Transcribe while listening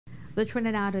The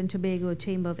Trinidad and Tobago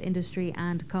Chamber of Industry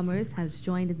and Commerce has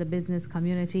joined the business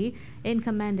community in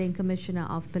commending Commissioner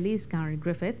of Police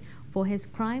Griffith for his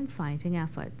crime-fighting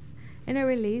efforts. In a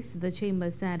release, the Chamber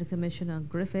said Commissioner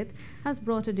Griffith has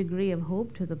brought a degree of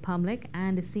hope to the public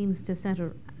and seems to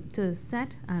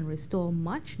set and restore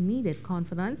much-needed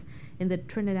confidence in the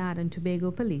Trinidad and Tobago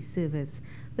Police Service.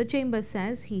 The Chamber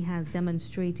says he has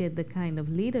demonstrated the kind of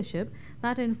leadership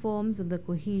that informs the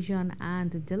cohesion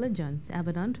and diligence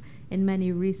evident in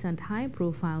many recent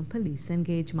high-profile police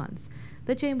engagements.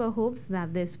 The Chamber hopes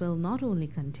that this will not only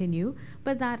continue,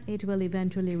 but that it will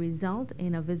eventually result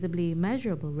in a visibly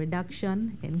measurable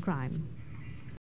reduction in crime.